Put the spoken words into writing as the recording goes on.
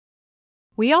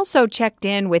We also checked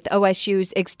in with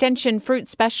OSU's Extension fruit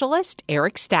specialist,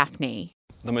 Eric Stafne.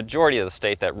 The majority of the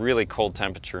state, that really cold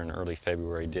temperature in early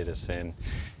February did us in.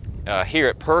 Here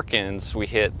at Perkins, we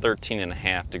hit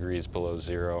 13.5 degrees below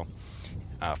zero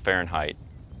Fahrenheit.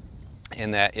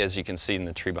 And that, as you can see in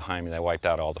the tree behind me, that wiped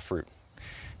out all the fruit.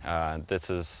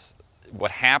 What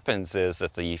happens is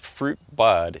that the fruit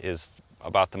bud is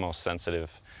about the most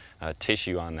sensitive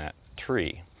tissue on that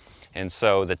tree. And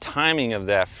so the timing of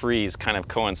that freeze kind of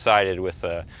coincided with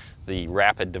the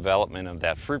rapid development of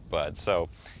that fruit bud. So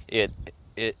it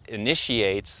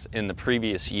initiates in the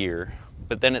previous year,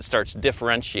 but then it starts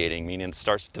differentiating, meaning it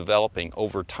starts developing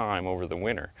over time, over the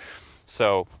winter.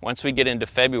 So once we get into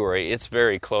February, it's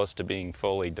very close to being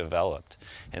fully developed.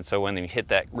 And so when we hit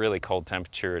that really cold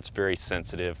temperature, it's very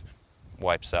sensitive,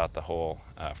 wipes out the whole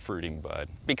fruiting bud.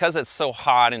 Because it's so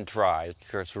hot and dry,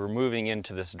 because we're moving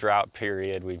into this drought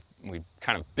period, we've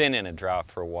kind of been in a drought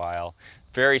for a while.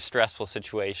 Very stressful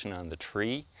situation on the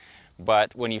tree.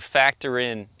 But when you factor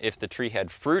in if the tree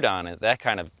had fruit on it, that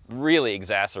kind of really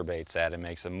exacerbates that and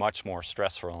makes it much more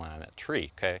stressful on that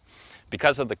tree, okay?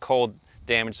 Because of the cold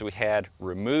damage that we had,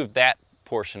 remove that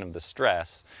portion of the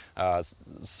stress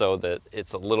so that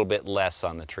it's a little bit less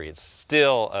on the tree. It's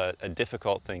still a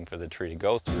difficult thing for the tree to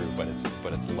go through, but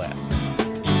it's less.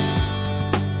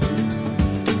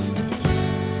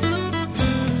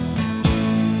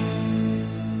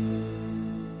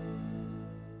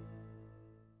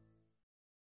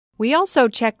 We also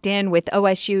checked in with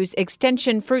OSU's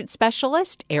Extension fruit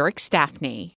specialist, Eric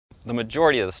Stafne. The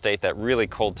majority of the state, that really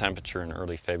cold temperature in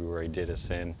early February did us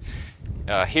in.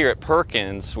 Here at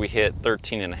Perkins, we hit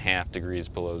 13.5 degrees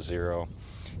below zero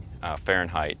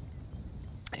Fahrenheit.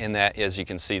 And that, as you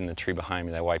can see in the tree behind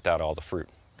me, that wiped out all the fruit.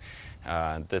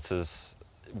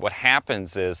 What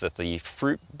happens is that the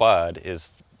fruit bud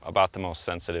is about the most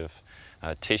sensitive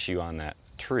tissue on that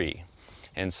tree.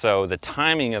 And so the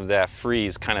timing of that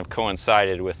freeze kind of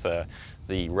coincided with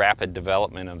the rapid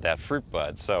development of that fruit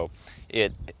bud. So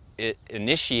it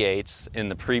initiates in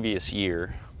the previous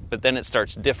year, but then it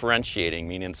starts differentiating,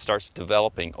 meaning it starts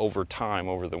developing over time,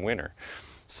 over the winter.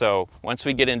 So once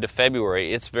we get into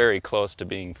February, it's very close to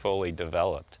being fully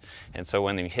developed. And so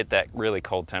when we hit that really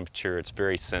cold temperature, it's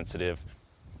very sensitive,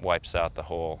 wipes out the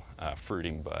whole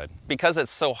fruiting bud. Because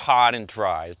it's so hot and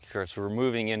dry, because we're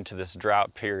moving into this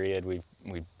drought period, we've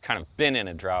kind of been in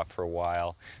a drought for a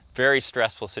while. Very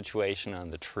stressful situation on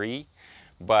the tree.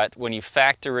 But when you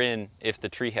factor in if the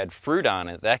tree had fruit on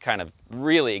it, that kind of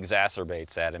really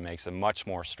exacerbates that and makes it much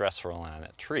more stressful on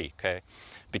that tree, okay?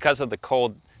 Because of the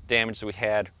cold damage that we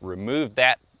had, remove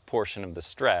that portion of the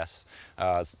stress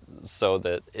so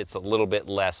that it's a little bit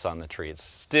less on the tree. It's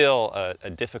still a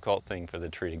difficult thing for the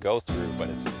tree to go through, but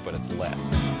it's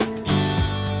less.